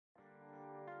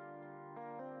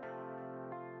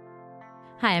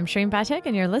Hi, I'm Shreen Pathak,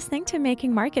 and you're listening to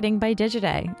Making Marketing by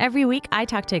Digiday. Every week, I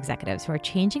talk to executives who are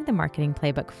changing the marketing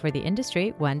playbook for the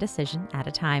industry one decision at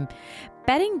a time.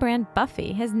 Bedding brand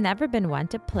Buffy has never been one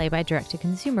to play by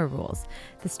direct-to-consumer rules.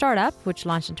 The startup, which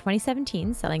launched in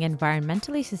 2017 selling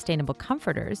environmentally sustainable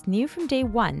comforters, knew from day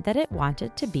one that it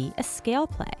wanted to be a scale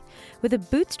play. With a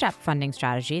bootstrap funding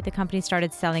strategy, the company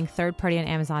started selling third-party on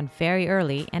Amazon very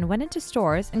early and went into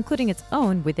stores, including its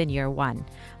own, within year one.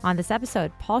 On this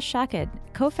episode, Paul Shaked,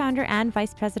 co-founder and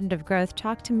vice president of growth,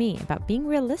 talked to me about being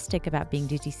realistic about being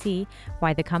DTC,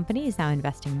 why the company is now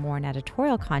investing more in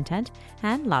editorial content,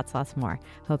 and lots more.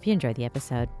 Hope you enjoy the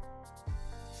episode.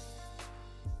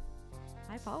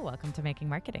 Hi, Paul. Welcome to Making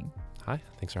Marketing. Hi.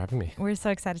 Thanks for having me. We're so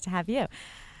excited to have you.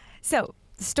 So,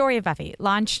 the story of Buffy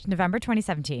launched November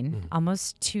 2017,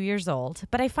 almost 2 years old.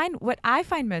 But what I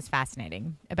find most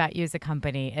fascinating about you as a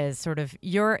company is sort of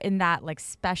you're in that like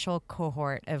special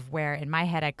cohort of where, in my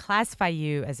head, I classify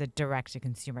you as a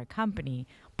direct-to-consumer company,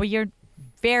 but you're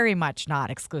very much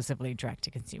not exclusively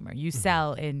direct-to-consumer. You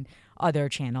sell in other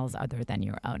channels other than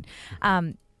your own.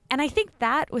 And I think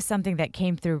that was something that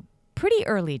came through pretty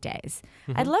early days.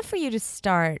 I'd love for you to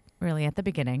start really at the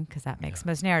beginning, because that makes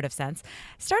most narrative sense.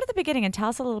 Start at the beginning and tell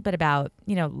us a little bit about,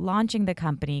 launching the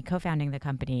company, co-founding the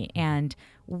company, and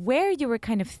where you were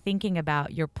kind of thinking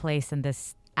about your place in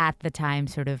this, at the time,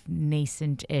 sort of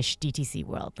nascent-ish DTC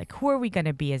world. Like, who are we going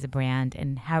to be as a brand,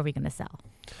 and how are we going to sell?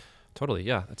 Totally.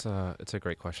 Yeah, it's a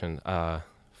great question.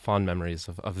 Fond memories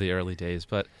of the early days.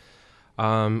 But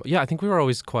I think we were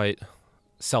always quite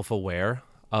self-aware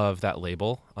of that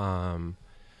label.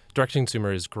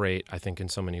 Direct-to-consumer is great, I think, in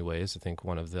so many ways. I think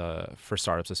for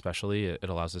startups especially, it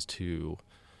allows us to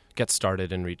get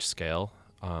started and reach scale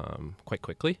quite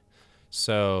quickly.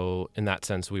 So in that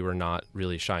sense, we were not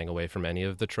really shying away from any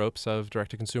of the tropes of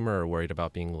direct-to-consumer or worried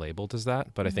about being labeled as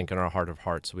that. But I think in our heart of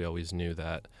hearts, we always knew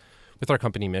that with our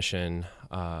company mission,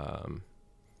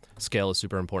 scale is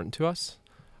super important to us.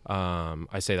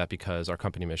 I say that because our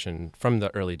company mission from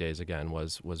the early days, again,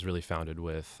 was really founded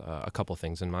with a couple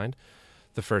things in mind.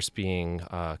 The first being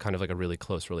kind of like a really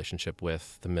close relationship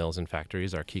with the mills and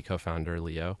factories. Our key co-founder,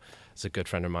 Leo, is a good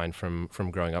friend of mine from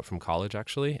growing up from college,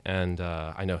 actually. And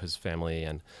I know his family,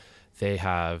 and they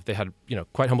had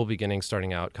quite humble beginnings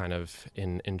starting out kind of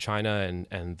in China,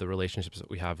 and the relationships that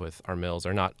we have with our mills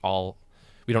are not all.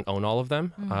 We don't own all of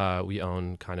them. We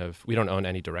don't own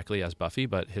any directly as Buffy,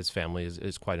 but his family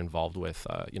is quite involved with,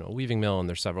 a weaving mill, and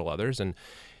there's several others. And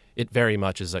it very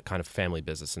much is a kind of family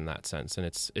business in that sense. And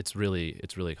it's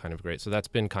really kind of great. So that's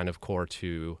been kind of core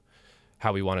to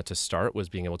how we wanted to start, was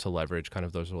being able to leverage kind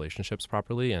of those relationships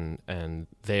properly. And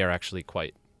they are actually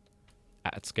quite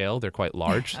at scale. They're quite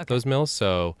large, okay, those mills.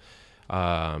 So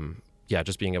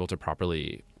just being able to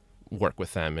properly work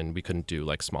with them, and we couldn't do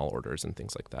like small orders and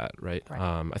things like that, right?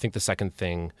 I think the second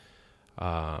thing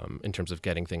in terms of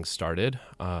getting things started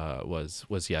was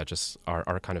just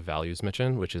our kind of values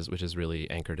mission, which is really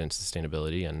anchored in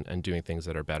sustainability and doing things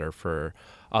that are better for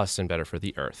us and better for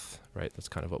the earth, right? That's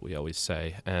kind of what we always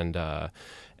say, and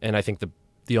I think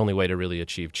the only way to really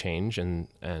achieve change and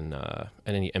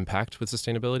any impact with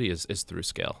sustainability is through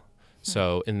scale.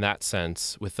 So in that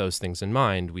sense, with those things in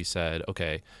mind, we said,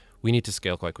 okay, we need to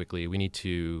scale quite quickly. We need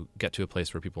to get to a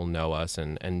place where people know us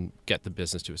and get the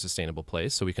business to a sustainable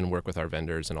place so we can work with our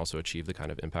vendors and also achieve the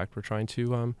kind of impact we're trying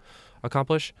to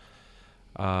accomplish.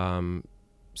 So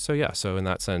in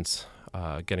that sense,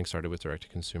 getting started with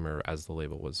direct-to-consumer as the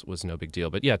label was no big deal.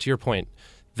 But yeah, to your point,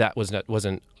 that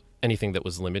wasn't anything that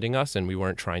was limiting us, and we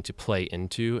weren't trying to play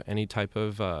into any type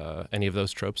of any of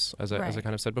those tropes, as I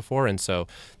kind of said before. And so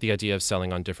the idea of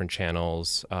selling on different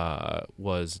channels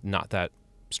was not that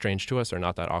strange to us or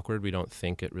not that awkward. We don't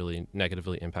think it really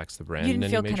negatively impacts the brand in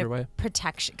any major way.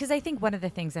 Protection, because I think one of the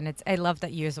things, and I love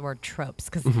that you use the word tropes,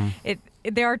 because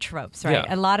there are tropes, right? Yeah.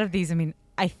 A lot of these,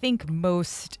 I think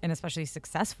most, and especially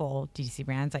successful DTC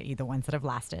brands, i.e. the ones that have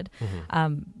lasted,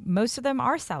 most of them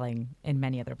are selling in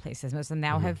many other places. Most of them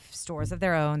now have stores of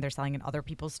their own. They're selling in other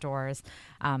people's stores.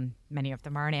 Many of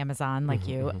them are on Amazon, like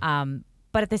you.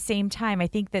 But at the same time, I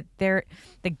think that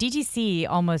DTC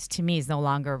almost to me is no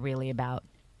longer really about,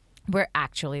 we're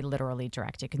actually literally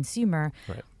direct to consumer.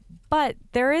 Right. But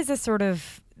there is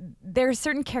there are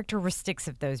certain characteristics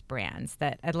of those brands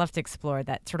that I'd love to explore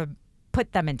that sort of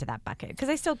put them into that bucket. Because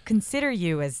I still consider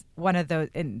you as one of those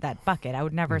in that bucket. I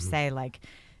would never say like,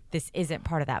 this isn't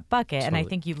part of that bucket. Totally. And I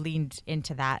think you leaned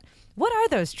into that. What are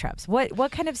those tropes?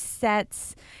 What kind of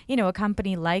sets, a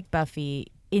company like Buffy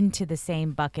into the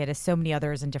same bucket as so many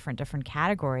others in different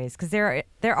categories? Because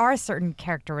there are certain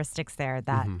characteristics there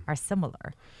that are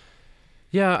similar.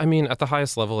 Yeah, at the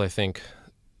highest level, I think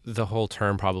the whole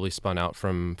term probably spun out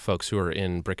from folks who are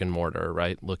in brick and mortar,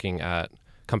 right? Looking at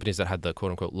companies that had the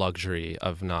quote unquote luxury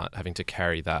of not having to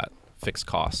carry that fixed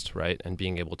cost, right? And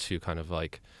being able to kind of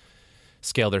like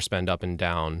scale their spend up and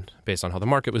down based on how the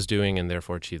market was doing, and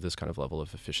therefore achieve this kind of level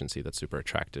of efficiency that's super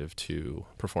attractive to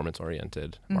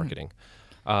performance-oriented marketing.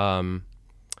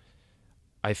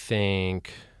 I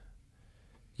think,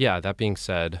 yeah, that being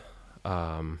said,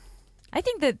 I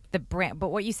think that the brand, but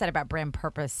what you said about brand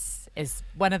purpose is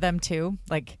one of them too.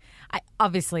 Like,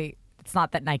 obviously, it's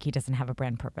not that Nike doesn't have a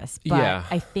brand purpose, but Yeah.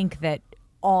 I think that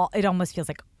it almost feels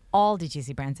like all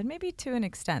DTC brands, and maybe to an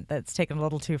extent that's taken a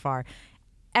little too far,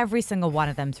 every single one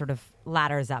of them sort of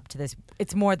ladders up to this.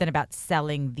 It's more than about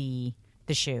selling the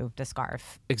shoe, the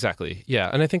scarf. Exactly. Yeah.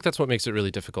 And I think that's what makes it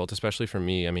really difficult, especially for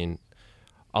me. I mean,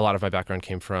 a lot of my background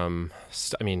came from,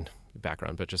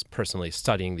 but just personally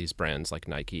studying these brands like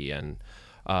Nike and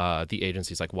the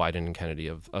agencies like Wieden and Kennedy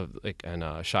and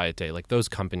Chiat, like those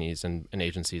companies and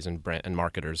agencies and brand and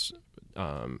marketers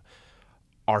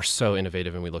are so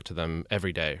innovative, and we look to them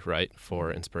every day, right,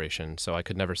 for inspiration. So I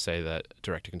could never say that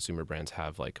direct-to-consumer brands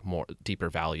have like more deeper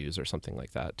values or something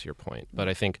like that, to your point. But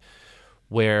I think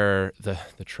where the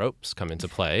tropes come into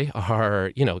play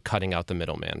are, cutting out the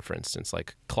middleman, for instance,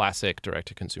 like classic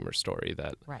direct-to-consumer story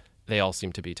that they all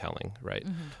seem to be telling, right?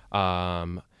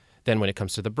 Then when it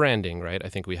comes to the branding, right, I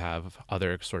think we have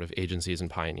other sort of agencies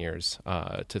and pioneers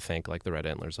to thank, like the Red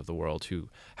Antlers of the world, who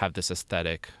have this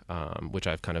aesthetic, which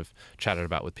I've kind of chatted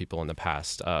about with people in the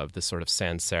past, of this sort of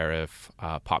sans serif,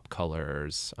 pop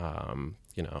colors,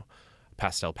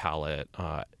 pastel palette,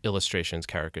 illustrations,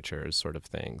 caricatures, sort of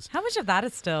things. How much of that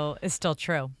is still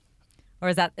true? Or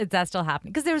is that still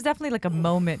happening? Because there was definitely like a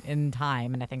moment in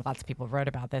time, and I think lots of people wrote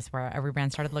about this, where every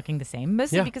brand started looking the same,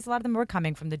 mostly because a lot of them were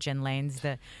coming from the Gin Lanes,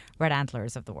 the Red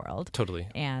Antlers of the world. Totally.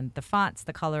 And the fonts,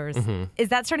 the colors. Is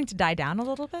that starting to die down a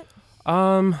little bit?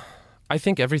 I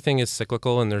think everything is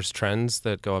cyclical, and there's trends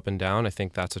that go up and down. I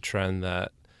think that's a trend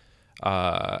that,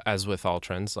 as with all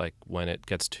trends, like when it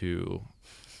gets too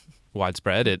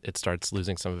widespread, it starts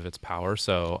losing some of its power.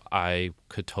 So I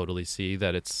could totally see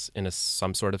that it's in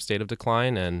some sort of state of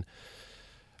decline. And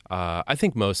I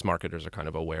think most marketers are kind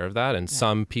of aware of that. And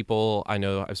some people, I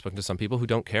know I've spoken to some people who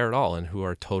don't care at all and who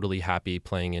are totally happy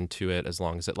playing into it as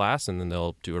long as it lasts. And then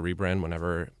they'll do a rebrand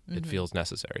whenever it feels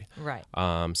necessary. Right.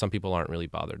 Some people aren't really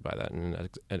bothered by that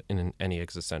in any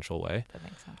existential way. That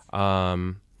makes sense.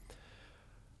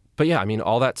 But yeah, I mean,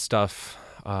 all that stuff.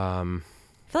 I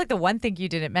feel like the one thing you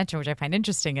didn't mention, which I find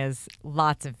interesting, is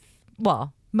most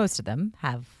of them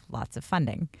have lots of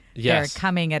funding. Yes. They're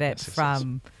coming at it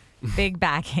from big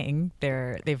backing.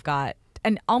 They've got,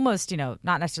 and almost, not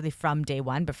necessarily from day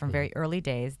one, but from very early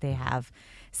days, they have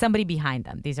somebody behind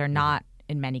them. These are not,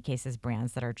 in many cases,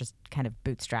 brands that are just kind of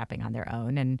bootstrapping on their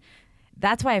own. And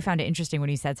that's why I found it interesting when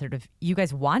you said sort of, you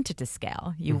guys wanted to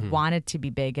scale. You wanted to be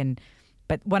big,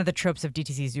 but one of the tropes of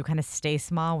DTC is you kind of stay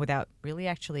small without really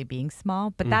actually being small.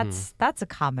 But that's a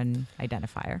common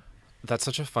identifier. That's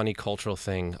such a funny cultural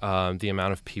thing. The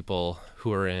amount of people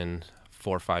who are in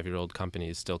 4 or 5-year-old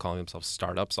companies still calling themselves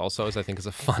startups also is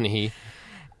a funny.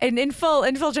 And in full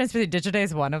transparency, Digiday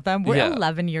is one of them. We're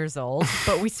 11 years old,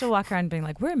 but we still walk around being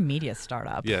like, we're a media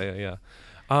startup. Yeah.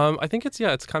 I think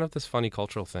it's kind of this funny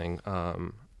cultural thing.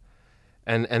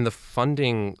 And the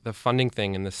funding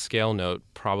thing and the scale note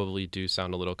probably do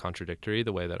sound a little contradictory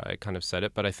the way that I kind of said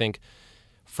it. But I think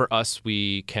for us,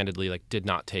 we candidly did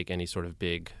not take any sort of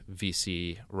big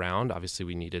VC round. Obviously,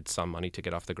 we needed some money to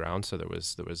get off the ground, so there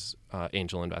was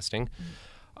angel investing.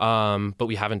 But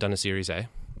we haven't done a Series A.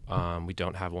 We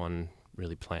don't have one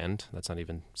really planned. That's not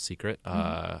even secret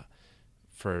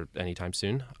for any time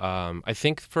soon. I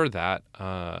think for that,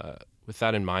 with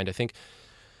that in mind, I think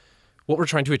what we're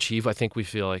trying to achieve, I think we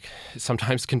feel like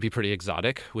sometimes can be pretty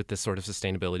exotic with this sort of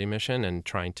sustainability mission and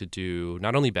trying to do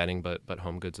not only bedding but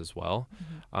home goods as well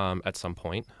at some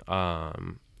point,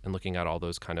 and looking at all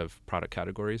those kind of product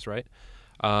categories, right?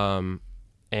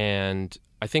 And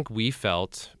I think we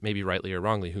felt, maybe rightly or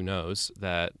wrongly, who knows,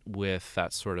 that with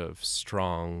that sort of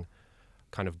strong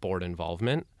kind of board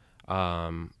involvement,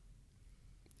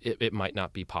 it might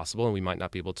not be possible, and we might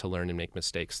not be able to learn and make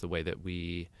mistakes the way that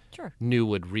we knew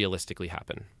would realistically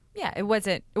happen. Yeah, it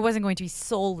wasn't going to be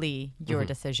solely your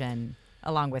decision,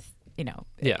 along with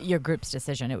your group's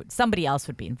decision. Somebody else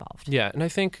would be involved. Yeah, and I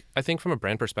think from a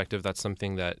brand perspective, that's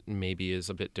something that maybe is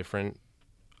a bit different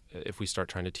if we start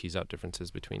trying to tease out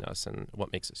differences between us and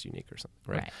what makes us unique or something,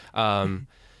 right?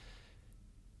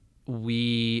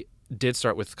 We did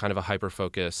start with kind of a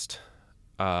hyper-focused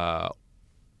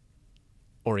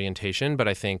orientation, but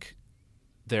I think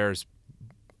there's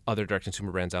other direct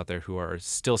consumer brands out there who are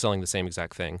still selling the same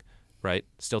exact thing, right?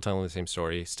 Still telling the same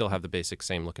story, still have the basic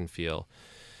same look and feel.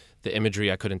 The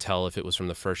imagery, I couldn't tell if it was from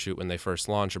the first shoot when they first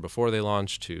launched or before they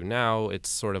launched to now. It's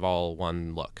sort of all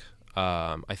one look.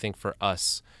 I think for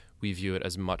us, we view it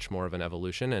as much more of an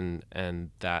evolution, and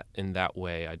that in that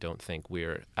way, I don't think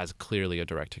we're as clearly a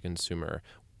direct-to-consumer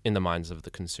in the minds of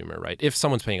the consumer, right? If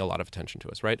someone's paying a lot of attention to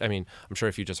us, right? I mean, I'm sure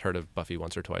if you just heard of Buffy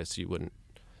once or twice,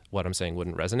 what I'm saying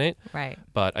wouldn't resonate. Right.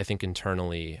 But I think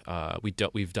internally,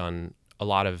 we've done a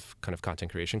lot of kind of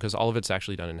content creation because all of it's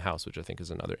actually done in-house, which I think is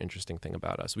another interesting thing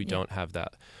about us. We don't have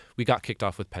that. We got kicked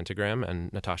off with Pentagram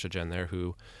and Natasha Jen there,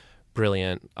 who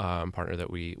brilliant partner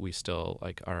that we still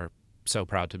are so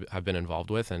proud to have been involved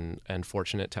with and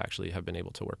fortunate to actually have been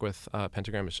able to work with.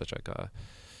 Pentagram is such a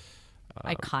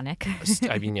iconic.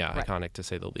 I mean, yeah, right. Iconic to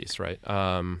say the least, right?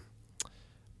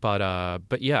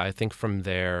 But yeah, I think from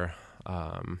there,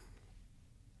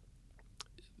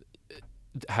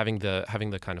 having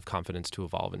the kind of confidence to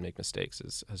evolve and make mistakes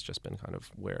has just been kind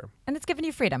of where. And it's given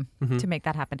you freedom to make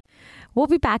that happen. We'll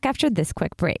be back after this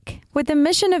quick break. With the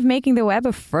mission of making the web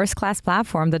a first-class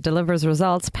platform that delivers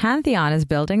results, Pantheon is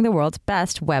building the world's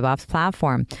best web ops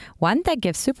platform, one that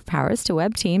gives superpowers to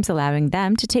web teams, allowing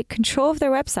them to take control of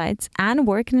their websites and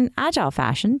work in an agile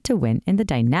fashion to win in the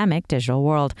dynamic digital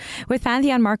world. With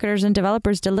Pantheon, marketers and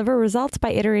developers deliver results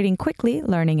by iterating quickly,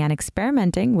 learning and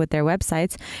experimenting with their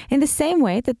websites in the same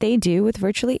way that they do with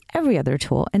virtually every other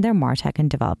tool in their MarTech and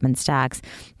development stacks.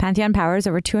 Pantheon powers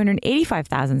over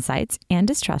 285,000 sites and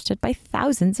is trusted by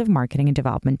thousands of marketing and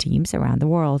development teams around the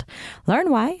world.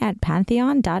 Learn why at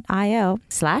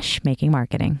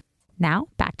pantheon.io/makingmarketing. Now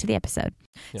back to the episode.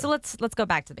 Yeah. So let's go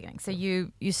back to the beginning. So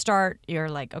you start, you're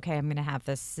like, okay, I'm going to have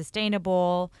this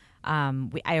sustainable. I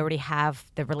already have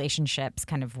the relationships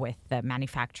kind of with the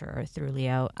manufacturer through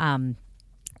Leo.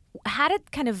 How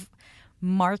did kind of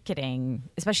marketing,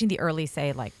 especially in the early,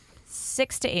 say, like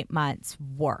 6 to 8 months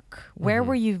work? Where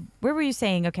were you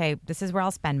saying, okay, this is where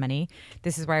I'll spend money,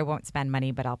 this is where I won't spend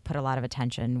money, but I'll put a lot of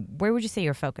attention? Where would you say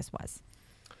your focus was?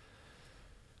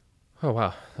 Oh,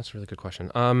 wow. That's a really good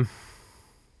question.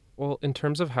 Well, in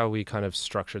terms of how we kind of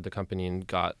structured the company and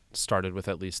got started with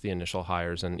at least the initial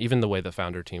hires and even the way the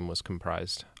founder team was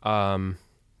comprised,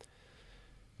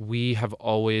 we have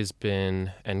always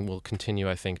been and will continue,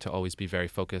 I think, to always be very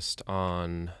focused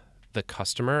on the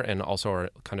customer and also our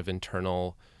kind of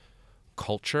internal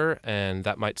culture. And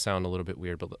that might sound a little bit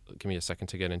weird, but give me a second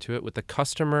to get into it. With the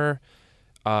customer,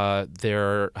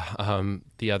 the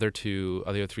other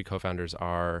three co-founders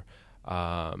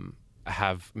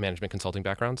have management consulting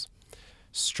backgrounds.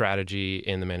 Strategy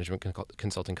in the management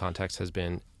consulting context has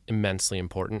been immensely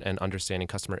important, and understanding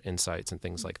customer insights and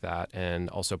things like that, and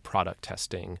also product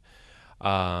testing,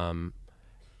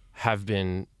 have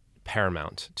been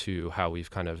paramount to how we've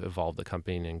kind of evolved the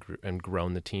company and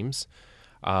grown the teams.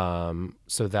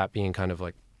 So that being kind of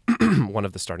like one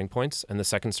of the starting points. And the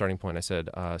second starting point, I said,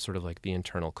 sort of like the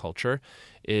internal culture,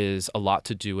 is a lot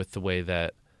to do with the way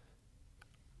that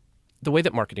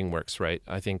marketing works, right?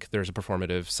 I think there's a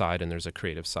performative side and there's a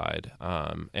creative side.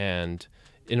 And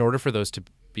in order for those to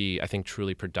be, I think,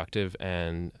 truly productive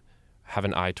and have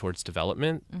an eye towards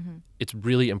development, it's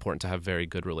really important to have very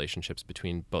good relationships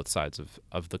between both sides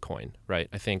of the coin, right?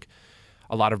 I think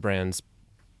a lot of brands,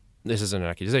 this isn't an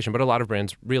accusation, but a lot of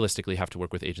brands realistically have to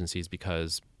work with agencies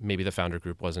because maybe the founder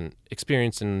group wasn't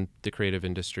experienced in the creative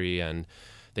industry and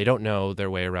they don't know their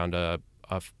way around a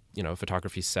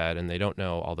photography set, and they don't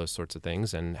know all those sorts of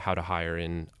things and how to hire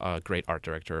in a great art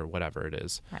director or whatever it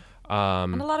is. Right.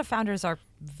 And a lot of founders are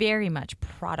very much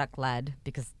product led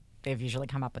because they've usually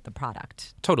come up with the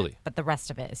product. Totally. But the rest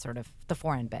of it is sort of the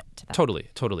foreign bit to them.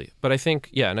 Totally. But I think,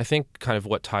 and I think kind of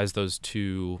what ties those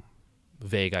two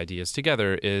vague ideas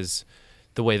together is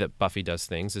the way that Buffy does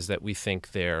things is that we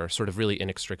think they're sort of really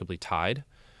inextricably tied.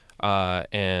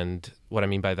 And what I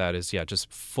mean by that is, just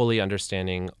fully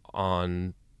understanding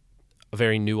on a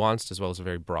very nuanced as well as a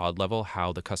very broad level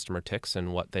how the customer ticks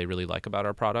and what they really like about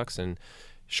our products. And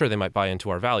sure, they might buy into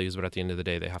our values, but at the end of the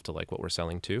day, they have to like what we're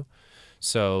selling too.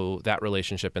 So that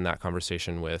relationship and that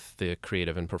conversation with the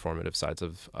creative and performative sides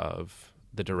of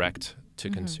the direct to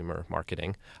consumer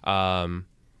marketing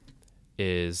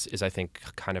is I think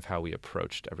kind of how we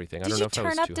approached everything. I don't know if that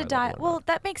was too high level. Well,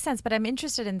 that makes sense, but I'm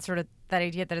interested in sort of that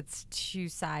idea that it's two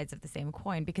sides of the same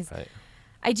coin, because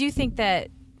I do think that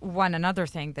another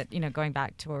thing that, going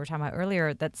back to what we were talking about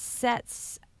earlier, that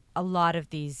sets a lot of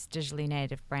these digitally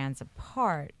native brands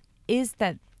apart is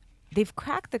that they've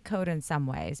cracked the code in some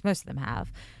ways, most of them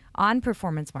have, on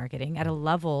performance marketing at a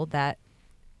level that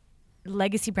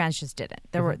legacy brands just didn't.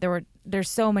 There's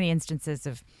so many instances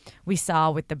of we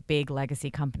saw with the big legacy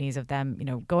companies of them,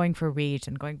 going for reach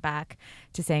and going back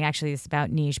to saying actually it's about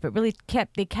niche, but really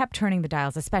they kept turning the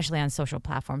dials, especially on social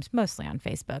platforms, mostly on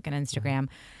Facebook and Instagram.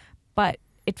 But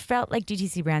it felt like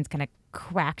DTC brands kind of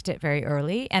cracked it very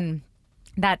early, and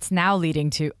that's now leading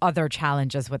to other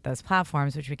challenges with those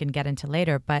platforms, which we can get into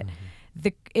later. But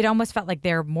it almost felt like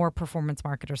they're more performance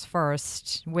marketers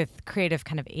first, with creative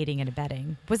kind of aiding and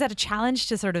abetting. Was that a challenge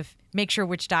to sort of make sure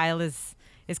which dial is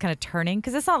kind of turning?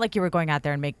 Because it's not like you were going out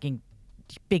there and making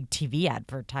big TV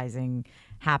advertising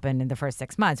happen in the first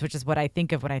 6 months, which is what I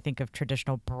think of when I think of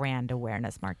traditional brand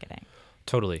awareness marketing.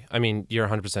 Totally. I mean, you're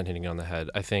 100% hitting it on the head.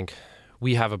 I think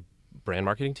we have a brand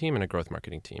marketing team and a growth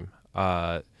marketing team.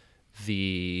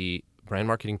 The brand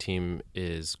marketing team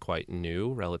is quite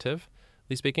new, relatively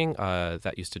speaking.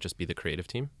 That used to just be the creative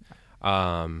team.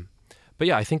 But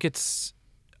yeah, I think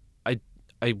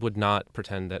I would not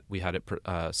pretend that we had it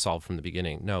solved from the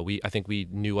beginning. No, I think we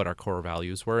knew what our core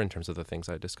values were in terms of the things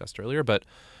I discussed earlier. But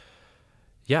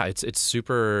yeah, it's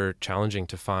super challenging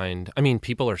to find. I mean,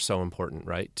 people are so important,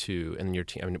 right? And your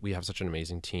team. I mean, we have such an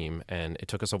amazing team, and it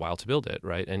took us a while to build it,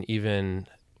 right? And even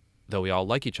though we all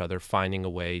like each other, finding a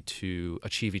way to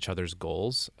achieve each other's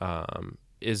goals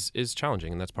is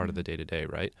challenging, and that's part of the day-to-day,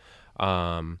 right?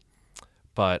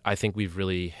 But I think we've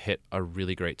really hit a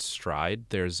really great stride.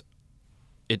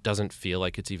 It doesn't feel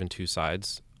like it's even two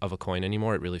sides of a coin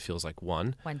anymore. It really feels like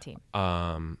one. One team.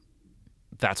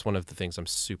 That's one of the things I'm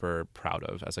super proud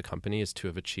of as a company, is to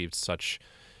have achieved such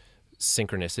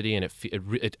synchronicity. And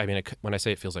when I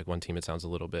say it feels like one team, it sounds a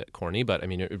little bit corny, but I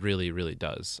mean, it really, really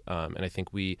does. And I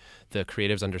think the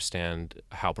creatives understand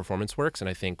how performance works. And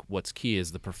I think what's key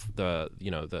is the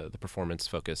performance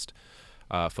focused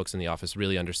folks in the office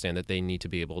really understand that they need to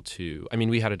be able to. I mean,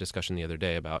 we had a discussion the other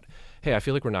day about, hey, I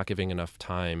feel like we're not giving enough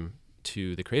time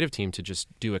to the creative team to just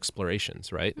do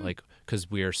explorations, right? Like, because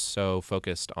we're so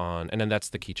focused on, and then that's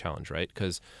the key challenge, right?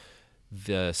 Because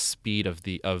the speed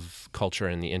of culture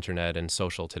and the internet and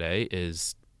social today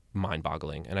is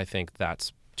mind-boggling. And I think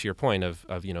that's, to your point of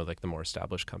like the more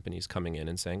established companies coming in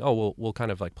and saying, oh, we'll kind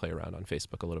of like play around on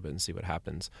Facebook a little bit and see what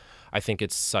happens. I think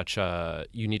it's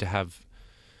you need to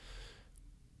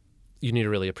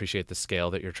really appreciate the scale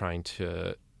that you're trying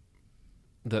to,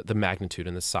 the magnitude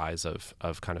and the size of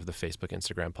kind of the Facebook,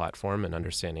 Instagram platform, and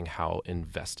understanding how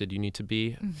invested you need to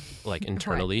be, like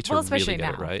internally, right. to really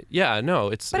get it right. Yeah, no,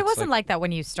 But it wasn't like that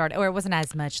when you started, or it wasn't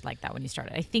as much like that when you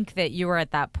started. I think that you were at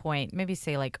that point, maybe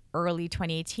say like early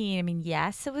 2018. I mean,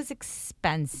 yes, it was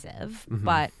expensive,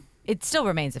 but it still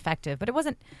remains effective. But it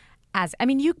wasn't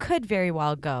you could very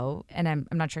well go, and I'm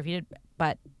not sure if you did,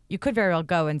 but you could very well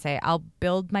go and say, I'll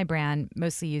build my brand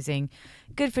mostly using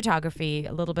good photography,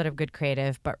 a little bit of good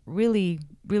creative, but really,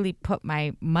 really put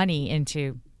my money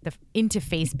into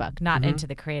Facebook, not into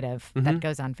the creative that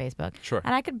goes on Facebook. Sure.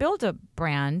 And I could build a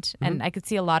brand, and I could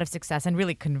see a lot of success and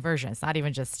really conversion. It's not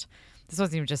even just, this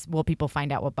wasn't even just, will people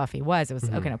find out what Buffy was? It was,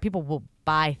 okay, no, people will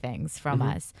buy things from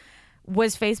us.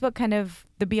 Was Facebook kind of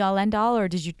the be-all, end-all, or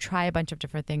did you try a bunch of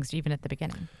different things even at the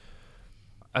beginning?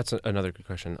 That's another good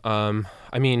question. I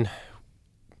mean,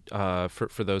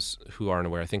 for those who aren't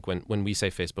aware, I think when we say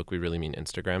Facebook, we really mean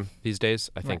Instagram these days.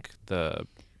 I think the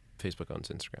Facebook owns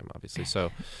Instagram, obviously.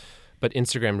 So, but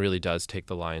Instagram really does take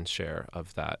the lion's share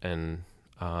of that, and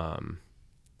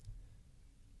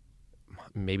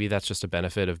maybe that's just a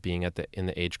benefit of being in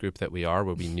the age group that we are,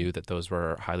 where we knew that those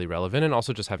were highly relevant, and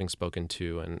also just having spoken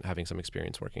to and having some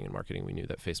experience working in marketing, we knew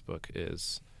that Facebook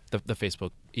is. The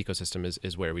Facebook ecosystem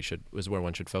is where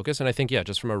one should focus. And I think,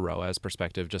 just from a ROAS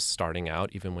perspective, just starting out,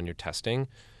 even when you're testing,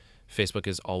 Facebook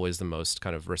is always the most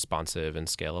kind of responsive and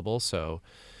scalable. So,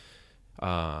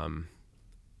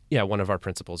 one of our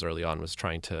principles early on was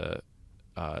trying to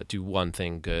do one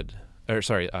thing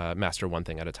master one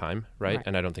thing at a time, right?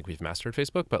 And I don't think we've mastered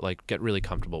Facebook, but like get really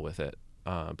comfortable with it.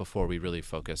 Before we really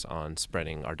focus on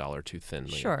spreading our dollar too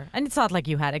thinly. Sure. And it's not like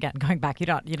you had, again, going back, you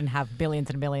didn't have billions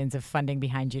and billions of funding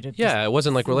behind you to it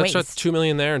wasn't like, let's shut 2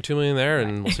 million there and 2 million there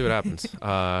and we'll see what happens.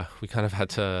 We kind of had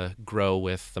to grow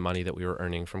with the money that we were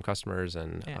earning from customers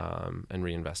and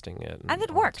reinvesting it. And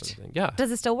it worked. Sort of yeah. Does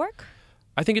it still work?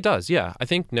 I think it does, yeah. I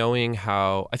think knowing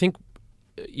how,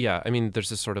 I mean, there's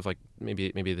this sort of like,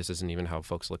 maybe this isn't even how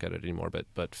folks look at it anymore,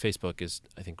 but Facebook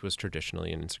was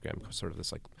traditionally, and Instagram sort of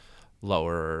this like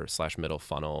lower / middle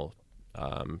funnel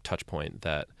touch point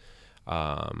that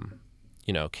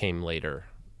came later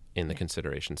in the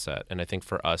consideration set. And I think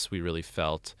for us, we really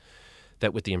felt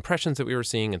that with the impressions that we were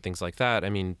seeing and things like that,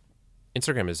 I mean,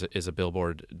 Instagram is a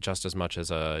billboard just as much as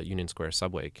a Union Square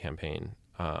subway campaign.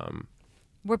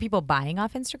 Were people buying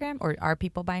off Instagram, or are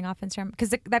people buying off Instagram?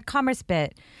 Because that commerce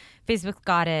bit, Facebook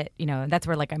got it, and that's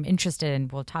where like I'm interested in.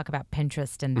 We'll talk about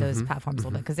Pinterest and those platforms a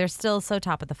little bit because they're still so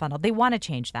top of the funnel. They want to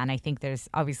change that. And I think there's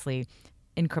obviously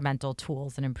incremental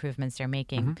tools and improvements they're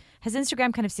making. Has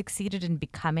Instagram kind of succeeded in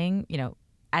becoming,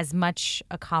 as much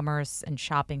a commerce and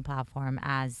shopping platform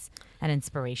as an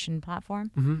inspiration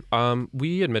platform?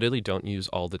 We admittedly don't use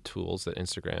all the tools that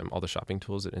all the shopping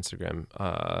tools that Instagram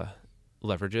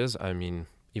leverages. I mean,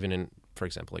 even in, for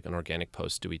example, like an organic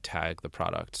post, do we tag the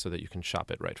product so that you can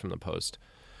shop it right from the post?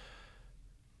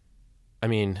 I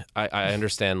mean, I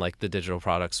understand like the digital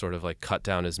products sort of like cut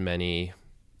down as many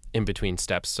in between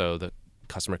steps so the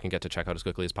customer can get to checkout as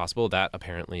quickly as possible. That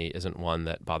apparently isn't one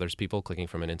that bothers people, clicking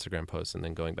from an Instagram post and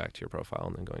then going back to your profile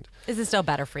and then going to... Is it still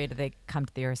better for you? Do they come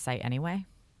to your site anyway?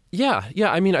 Yeah.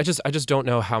 I mean, I just don't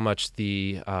know how much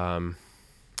the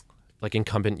like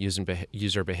incumbent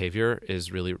user behavior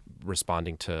is really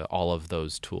responding to all of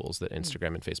those tools that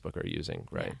Instagram and Facebook are using,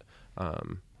 right? Yeah.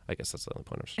 I guess that's the only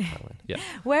point of highlight. Yeah.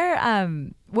 Where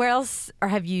else, or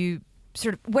have you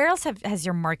where else has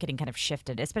your marketing kind of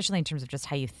shifted, especially in terms of just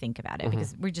how you think about it?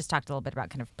 Because we just talked a little bit about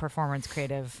kind of performance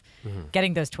creative,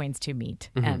 getting those twains to meet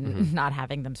and not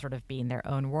having them sort of be in their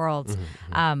own worlds.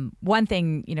 One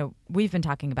thing, we've been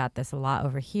talking about this a lot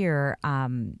over here,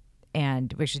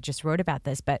 and we actually just wrote about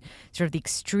this, but sort of the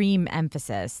extreme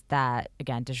emphasis that,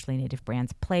 again, digitally native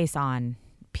brands place on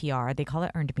PR. They call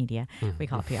it earned media. We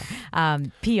call it PR.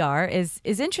 PR is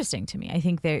interesting to me. I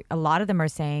think a lot of them are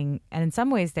saying, and in some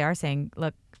ways they are saying,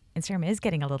 look, Instagram is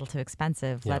getting a little too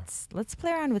expensive. Yeah. Let's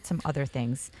play around with some other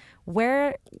things.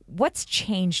 What's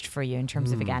changed for you in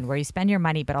terms of, again, where you spend your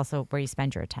money, but also where you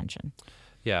spend your attention?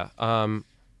 Yeah.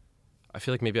 I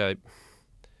feel like maybe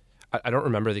I don't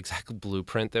remember the exact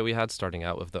blueprint that we had starting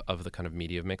out of the kind of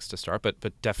media mix to start,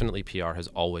 but definitely PR has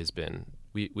always been.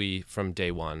 We from day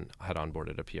one had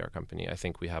onboarded a PR company. I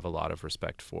think we have a lot of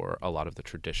respect for a lot of the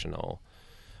traditional.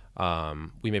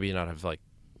 We maybe not have like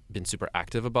been super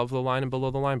active above the line and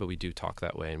below the line, but we do talk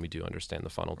that way, and we do understand the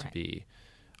funnel to be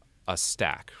a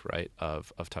stack, right,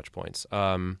 of touch points.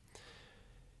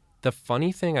 The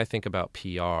funny thing I think about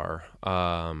PR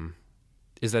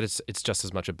is that it's just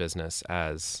as much a business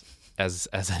as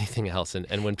anything else,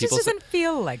 and when people doesn't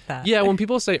feel like that. Yeah, when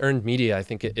people say earned media, I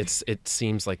think it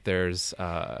seems like there's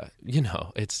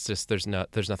it's just there's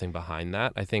nothing behind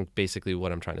that. I think basically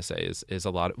what I'm trying to say is a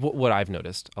lot of, what I've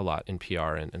noticed a lot in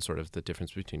PR and sort of the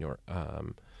difference between your I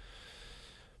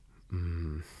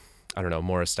don't know,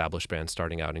 more established brands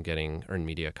starting out and getting earned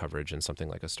media coverage and something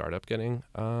like a startup getting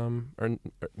earned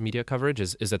media coverage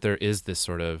is that there is this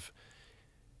sort of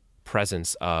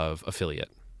presence of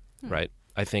affiliate, right?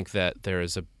 I think that there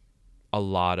is a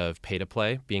lot of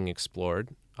pay-to-play being explored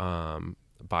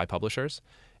by publishers.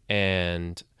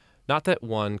 And not that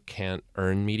one can't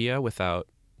earn media without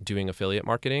doing affiliate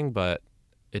marketing, but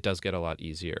it does get a lot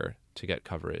easier to get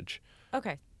coverage.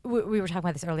 Okay. We were talking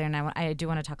about this earlier, and I do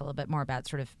want to talk a little bit more about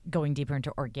sort of going deeper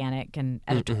into organic and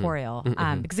editorial.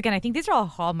 Because, again, I think these are all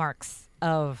hallmarks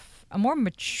of a more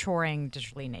maturing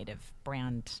digitally native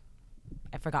brand.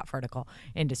 I forgot vertical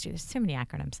industry. There's too many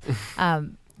acronyms. How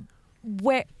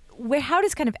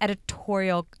does kind of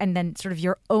editorial and then sort of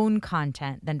your own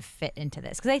content then fit into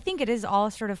this? Because I think it is all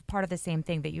sort of part of the same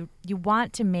thing, that you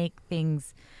want to make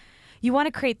things, you want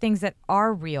to create things that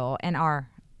are real and are,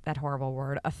 that horrible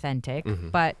word, authentic.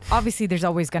 But obviously there's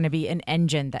always going to be an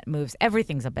engine that moves.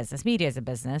 Everything's a business. Media is a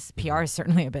business. PR is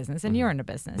certainly a business, and you're in a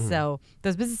business. So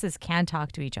those businesses can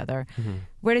talk to each other.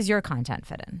 Where does your content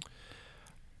fit in?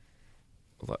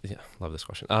 Yeah, love this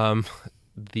question.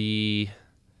 The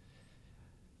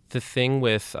thing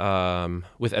with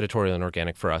editorial and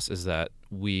organic for us is that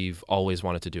we've always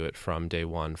wanted to do it from day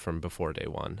one, from before day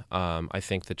one. I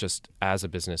think that just as a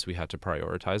business, we had to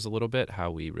prioritize a little bit how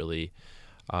we really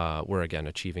were, again,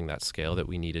 achieving that scale that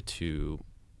we needed to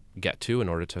get to in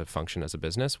order to function as a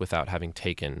business without having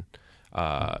taken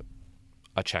a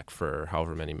check for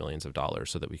however many millions of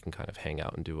dollars so that we can kind of hang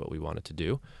out and do what we wanted to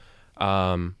do.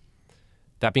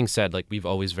 That being said, like, we've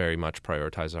always very much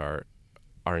prioritized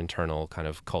our internal kind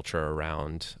of culture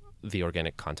around the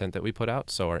organic content that we put out.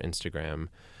 So our Instagram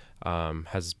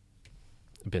has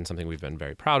been something we've been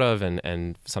very proud of,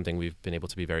 and something we've been able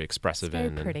to be very expressive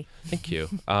in. Very pretty. Thank you.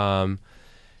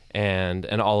 And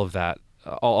all of that,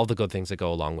 all the good things that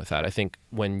go along with that. I think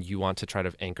when you want to try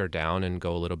to anchor down and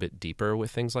go a little bit deeper with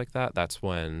things like that, that's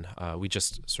when we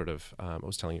just sort of, I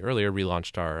was telling you earlier,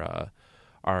 relaunched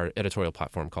our editorial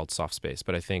platform called Soft Space.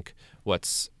 But I think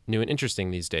what's new and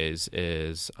interesting these days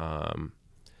is,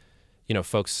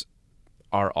 folks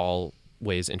are all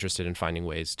ways interested in finding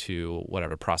ways to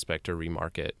whatever prospect or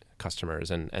remarket customers,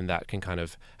 and that can kind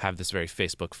of have this very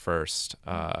Facebook first,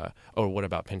 or what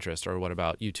about Pinterest, or what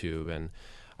about YouTube? And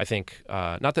I think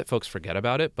not that folks forget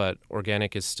about it, but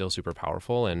organic is still super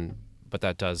powerful, but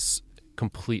that does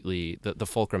completely, the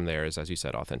fulcrum there is, as you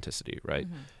said, authenticity, right?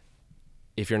 Mm-hmm.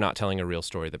 If you're not telling a real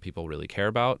story that people really care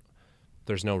about,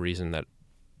 there's no reason that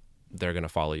they're going to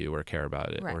follow you or care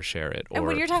about it, right, or share it. And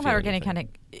when you're talking about organic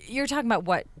content, you're talking about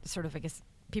what sort of, I guess,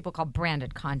 people call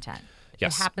branded content.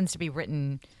 Yes. It happens to be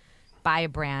written by a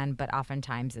brand, but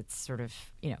oftentimes it's sort of,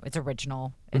 it's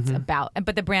original. It's about,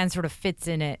 but the brand sort of fits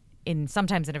in it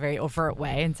sometimes in a very overt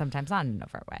way and sometimes not in an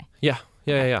overt way. Yeah.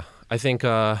 I think,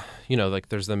 like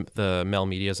there's the Mel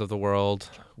Medias of the world,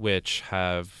 which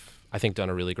have, I think, done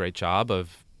a really great job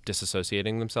of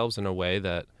disassociating themselves in a way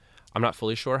that I'm not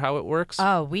fully sure how it works.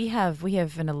 Oh, we have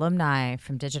an alumni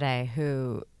from Digiday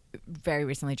who very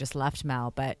recently just left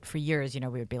Mel, but for years, we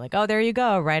would be like, oh, there you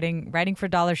go, writing for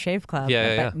Dollar Shave Club.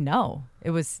 But no,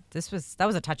 that was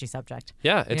a touchy subject.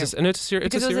 Yeah, it's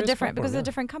a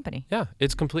different company. Yeah,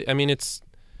 it's complete. I mean,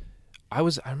 I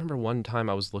remember one time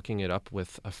I was looking it up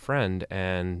with a friend,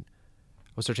 and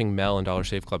I was searching Mel and Dollar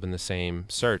Shave Club in the same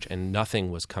search, and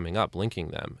nothing was coming up linking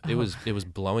them. It was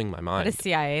blowing my mind. At a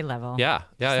CIA level.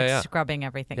 Yeah. Scrubbing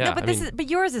everything. Yeah, no, but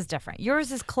yours is different.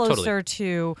 Yours is closer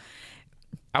to.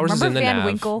 Ours remember is in the Van nav.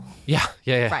 Winkle? Yeah.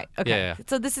 Right. Okay. Yeah.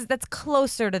 So that's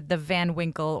closer to the Van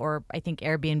Winkle, or I think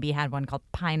Airbnb had one called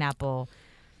Pineapple.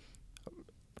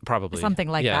 Probably. Something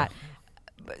like that.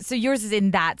 So yours is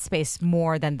in that space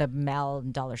more than the Mel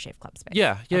and Dollar Shave Club space.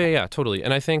 Yeah, totally.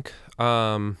 And I think,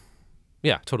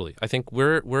 totally. I think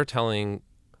we're trying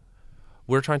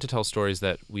to tell stories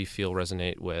that we feel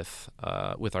resonate with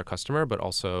our customer, but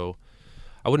also,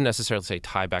 I wouldn't necessarily say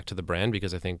tie back to the brand,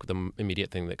 because I think the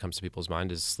immediate thing that comes to people's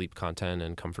mind is sleep content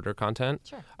and comforter content.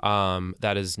 Sure.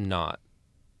 That is not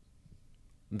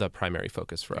the primary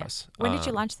focus for us. When did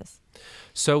you launch this?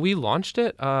 So we launched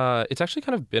it. It's actually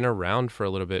kind of been around for a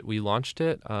little bit. We launched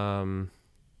it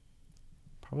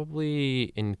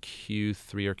probably in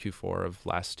Q3 or Q4 of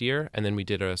last year, and then we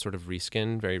did a sort of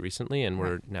reskin very recently, and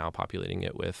we're now populating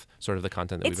it with sort of the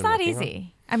content that we've been working on. It's not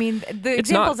easy. I mean, the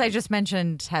examples I just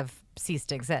mentioned have ceased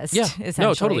to exist. Yeah, essentially.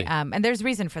 No, totally. And there's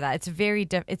reason for that. It's very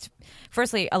it's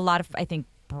firstly, a lot of, I think,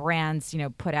 brands,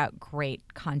 put out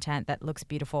great content that looks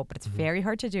beautiful, but it's very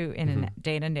hard to do in a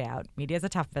day in and day out. Media is a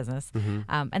tough business.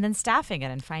 And then staffing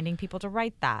it and finding people to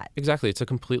write that. Exactly. It's a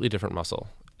completely different muscle.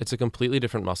 It's a completely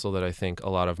different muscle that I think a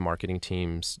lot of marketing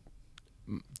teams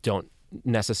don't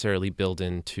necessarily build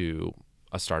into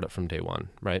a startup from day one,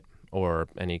 right? Or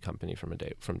any company from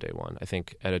day one. I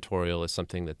think editorial is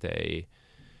something that they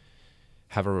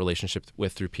have a relationship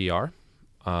with through PR.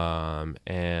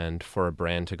 And for a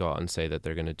brand to go out and say that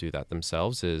they're going to do that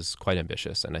themselves is quite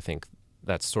ambitious. And I think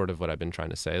that's sort of what I've been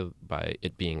trying to say by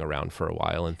it being around for a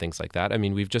while and things like that. I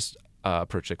mean, we've just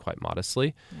approached it quite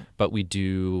modestly, but we have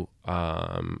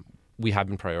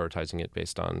been prioritizing it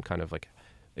based on kind of like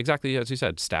exactly as you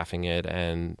said, staffing it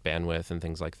and bandwidth and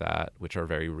things like that, which are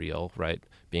very real, right?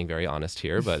 Being very honest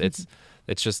here, but it's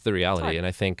just the reality. And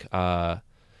I think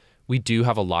we do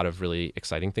have a lot of really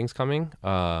exciting things coming,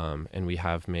 and we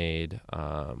have made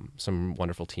some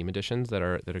wonderful team additions that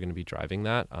are going to be driving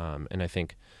that. And I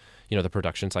think, the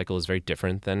production cycle is very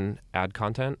different than ad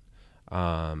content.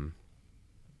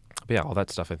 But yeah, all that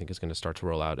stuff I think is going to start to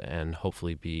roll out and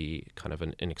hopefully be kind of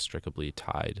an inextricably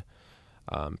tied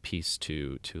piece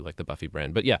to like the Buffy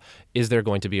brand. But yeah, is there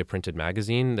going to be a printed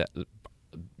magazine?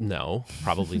 No,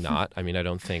 probably not. I mean, I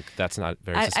don't think that's not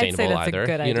very sustainable I'd say that's either. A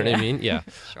good you know idea. what I mean? Yeah.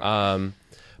 Sure.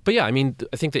 But yeah, I mean,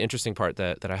 I think the interesting part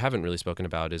that I haven't really spoken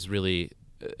about is really,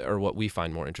 or what we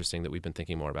find more interesting that we've been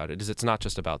thinking more about it, is it's not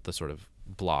just about the sort of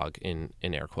blog in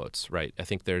air quotes, right? I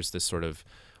think there's this sort of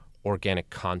organic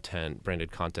content,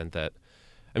 branded content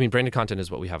branded content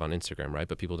is what we have on Instagram, right?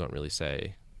 But people don't really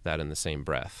say that in the same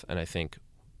breath. And I think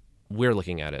we're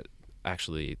looking at it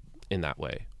actually in that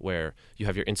way, where you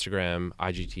have your Instagram,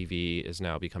 IGTV is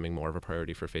now becoming more of a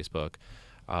priority for Facebook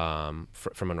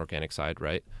from an organic side,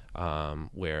 right?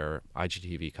 Where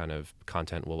IGTV kind of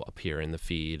content will appear in the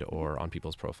feed or on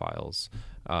people's profiles.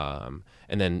 And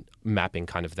then mapping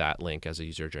kind of that link as a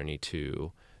user journey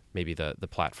to maybe the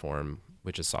platform,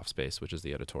 which is Softspace, which is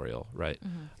the editorial, right?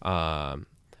 Mm-hmm.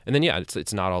 And then, yeah,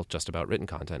 it's not all just about written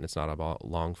content. It's not about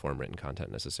long-form written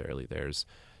content necessarily. There's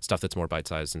stuff that's more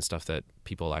bite-sized and stuff that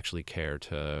people actually care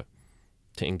to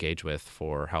engage with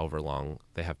for however long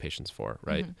they have patience for,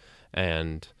 right? Mm-hmm.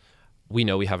 And we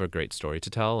know we have a great story to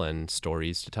tell and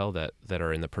stories to tell that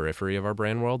are in the periphery of our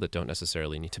brand world that don't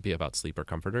necessarily need to be about sleep or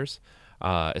comforters,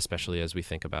 especially as we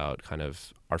think about kind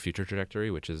of our future trajectory,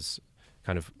 which is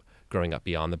kind of growing up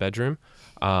beyond the bedroom.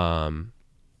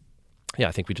 Yeah,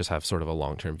 I think we just have sort of a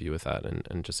long-term view with that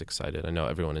and just excited. I know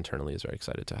everyone internally is very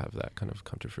excited to have that kind of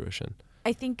come to fruition.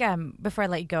 I think before I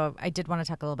let you go, I did want to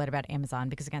talk a little bit about Amazon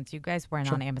because, again, so you guys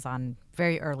went on Amazon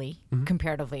very early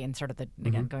comparatively in sort of the,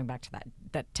 again, going back to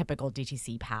that typical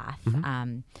DTC path.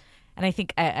 And I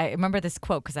think I remember this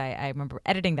quote because I remember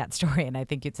editing that story, and I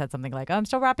think you'd said something like, "Oh, I'm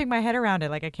still wrapping my head around it.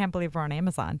 Like, I can't believe we're on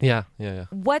Amazon." Yeah.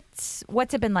 What's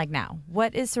it been like now?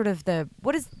 What is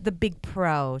the big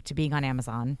pro to being on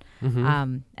Amazon?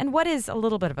 And what is a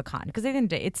little bit of a con? Because at the end of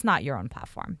the day, it's not your own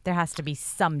platform. There has to be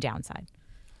some downside.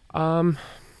 I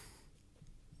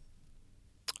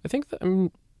think that,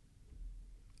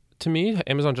 to me,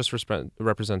 Amazon just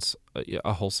represents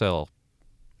a wholesale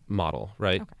model,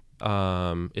 right? Okay.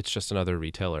 It's just another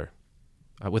retailer.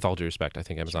 With all due respect, I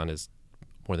think Amazon is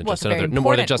more than just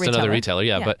another retailer.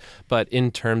 Yeah. But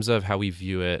in terms of how we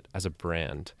view it as a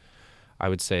brand, I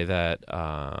would say that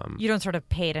you don't sort of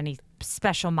pay it any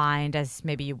special mind as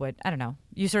maybe you would. I don't know.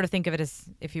 You sort of think of it as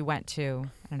if you went to,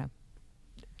 I don't know,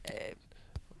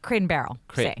 Crate and Barrel.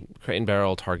 Crate and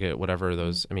Barrel, Target, whatever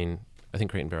those. I mean, I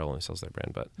think Crate and Barrel only sells their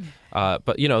brand,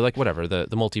 but you know, like whatever the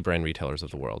multi-brand retailers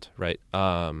of the world, right?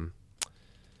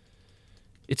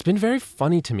 It's been very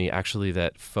funny to me, actually,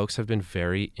 that folks have been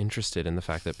very interested in the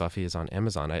fact that Buffy is on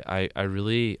Amazon. I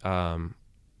really, I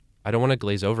don't want to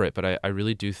glaze over it, but I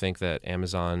really do think that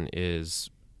Amazon is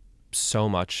so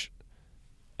much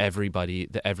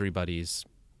everybody's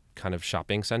kind of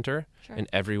shopping center, and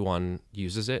everyone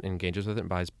uses it and engages with it and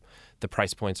buys. The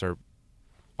price points are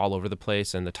all over the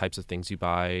place, and the types of things you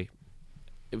buy.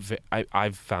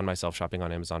 I've found myself shopping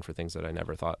on Amazon for things that I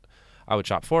never thought I would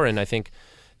shop for, and I think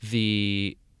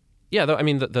the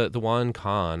one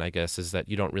con, I guess, is that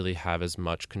you don't really have as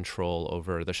much control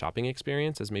over the shopping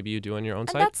experience as maybe you do on your own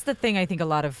site. That's the thing I think a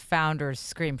lot of founders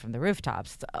scream from the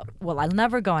rooftops. Well, I'll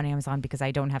never go on Amazon because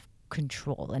I don't have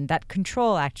control. And that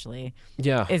control actually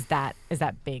is the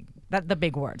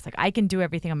big word. It's like I can do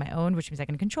everything on my own, which means I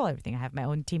can control everything. I have my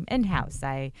own team in-house.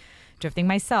 I do everything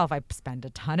myself. I spend a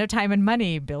ton of time and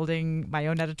money building my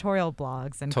own editorial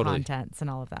blogs and contents and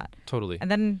all of that. Totally. And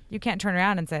then you can't turn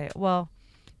around and say, well,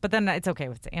 but then it's okay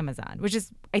with Amazon, which is,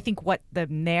 I think, what the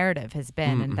narrative has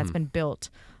been, and that's been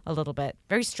built a little bit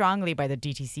very strongly by the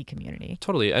DTC community.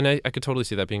 Totally, and I could totally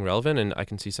see that being relevant, and I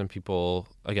can see some people,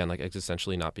 again, like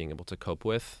existentially not being able to cope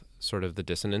with sort of the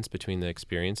dissonance between the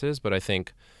experiences, but I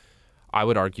think I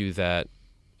would argue that,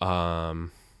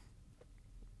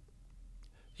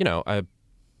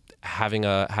 having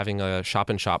a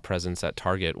shop-in-shop presence at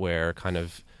Target where kind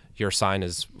of your sign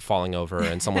is falling over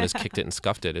and someone has kicked it and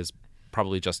scuffed it is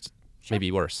probably just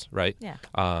maybe worse, right? Yeah.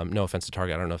 No offense to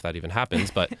Target. I don't know if that even happens,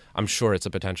 but I'm sure it's a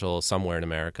potential somewhere in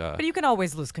America. But you can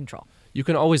always lose control. You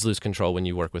can always lose control when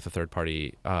you work with a third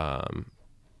party. So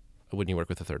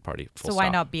why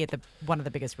not be at one of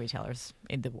the biggest retailers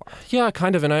in the world? Yeah,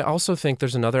 kind of. And I also think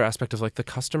there's another aspect of like the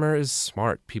customer is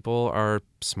smart. People are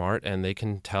smart and they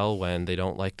can tell when they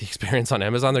don't like the experience on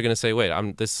Amazon. They're going to say, wait,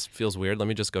 this feels weird. Let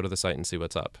me just go to the site and see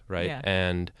what's up, right? Yeah.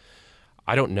 And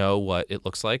I don't know what it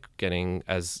looks like getting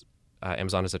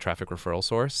Amazon as a traffic referral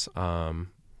source. I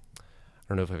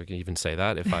don't know if I can even say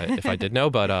that if I did know,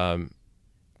 but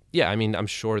yeah, I mean, I'm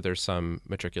sure there's some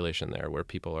matriculation there where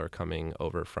people are coming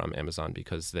over from Amazon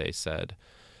because they said,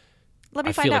 Let me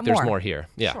I find feel out like there's more. more here.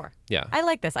 Yeah. Sure. Yeah. I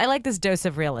like this. I like this dose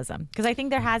of realism because I think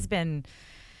there has been,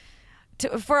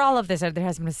 for all of this, there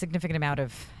has been a significant amount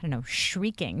of,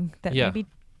 shrieking that maybe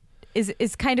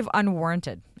is kind of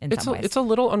unwarranted in some ways. It's a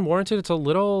little unwarranted. It's a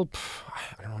little,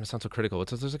 I don't want to sound so critical.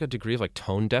 There's like a degree of like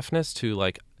tone deafness to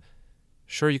like,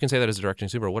 sure, you can say that as a direct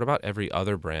consumer. What about every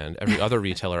other brand, every other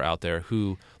retailer out there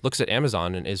who looks at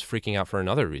Amazon and is freaking out for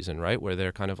another reason, right? Where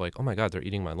they're kind of like, oh my God, they're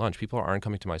eating my lunch. People aren't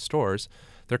coming to my stores.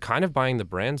 They're kind of buying the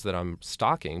brands that I'm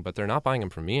stocking, but they're not buying them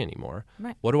from me anymore.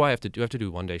 Right. What do I have to do? Do I have to do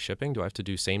one-day shipping? Do I have to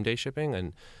do same-day shipping?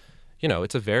 And,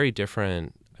 it's a very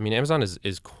different, I mean, Amazon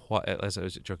is quite, as I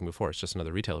was joking before, it's just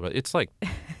another retailer, but it's like,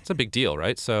 it's a big deal,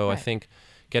 right? So Right. I think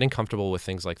getting comfortable with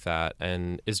things like that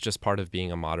and is just part of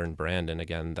being a modern brand. And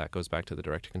again, that goes back to the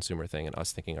direct-to-consumer thing and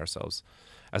us thinking ourselves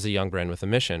as a young brand with a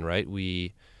mission, right?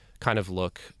 We kind of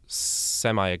look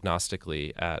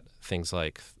semi-agnostically at things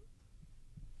like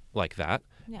that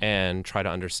and try to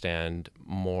understand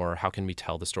more how can we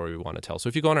tell the story we want to tell. So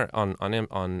if you go on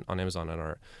Amazon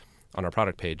on our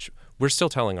product page, we're still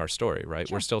telling our story, right?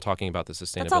 Sure. We're still talking about the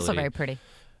sustainability. That's also very pretty.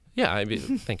 Yeah, I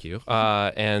mean, thank you.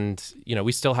 And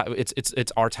we still have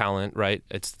it's our talent, right?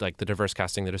 It's like the diverse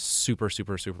casting that is super,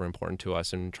 super, super important to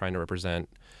us, and trying to represent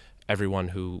everyone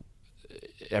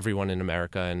in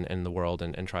America and the world,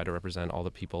 and try to represent all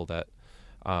the people that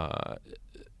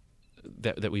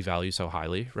that we value so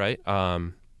highly, right?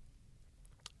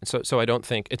 So I don't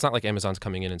think it's not like Amazon's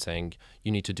coming in and saying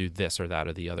you need to do this or that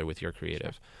or the other with your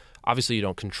creative. Obviously, you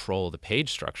don't control the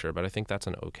page structure, but I think that's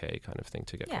an okay kind of thing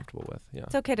to get comfortable with. Yeah,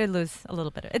 it's okay to lose a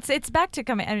little bit. It's back to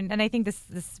coming, and I think this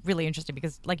is really interesting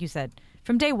because, like you said,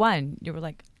 from day one, you were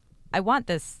like, I want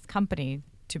this company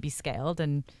to be scaled,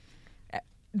 and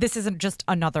this isn't just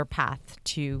another path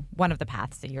to one of the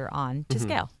paths that you're on to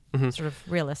scale. Sort of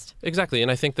realist. Exactly, and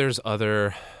I think there's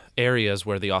other areas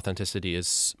where the authenticity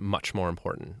is much more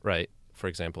important, right? For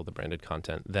example, the branded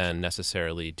content, than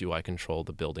necessarily do I control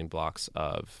the building blocks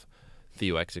of the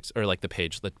UX or like the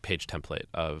page template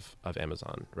of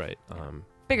Amazon, right?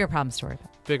 Bigger problems to worry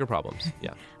about. Bigger problems,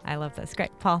 yeah. I love this.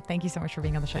 Great. Paul, thank you so much for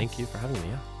being on the show. Thank you for having me,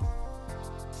 yeah.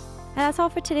 And that's all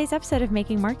for today's episode of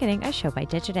Making Marketing, a show by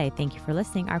Digiday. Thank you for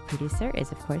listening. Our producer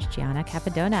is, of course, Gianna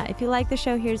Capadona. If you like the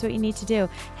show, here's what you need to do.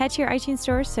 Head to your iTunes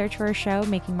store, search for our show,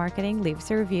 Making Marketing, leave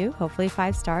us a review, hopefully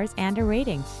 5 stars, and a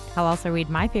rating. I'll also read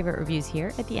my favorite reviews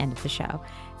here at the end of the show.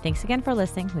 Thanks again for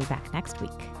listening. We'll be back next week.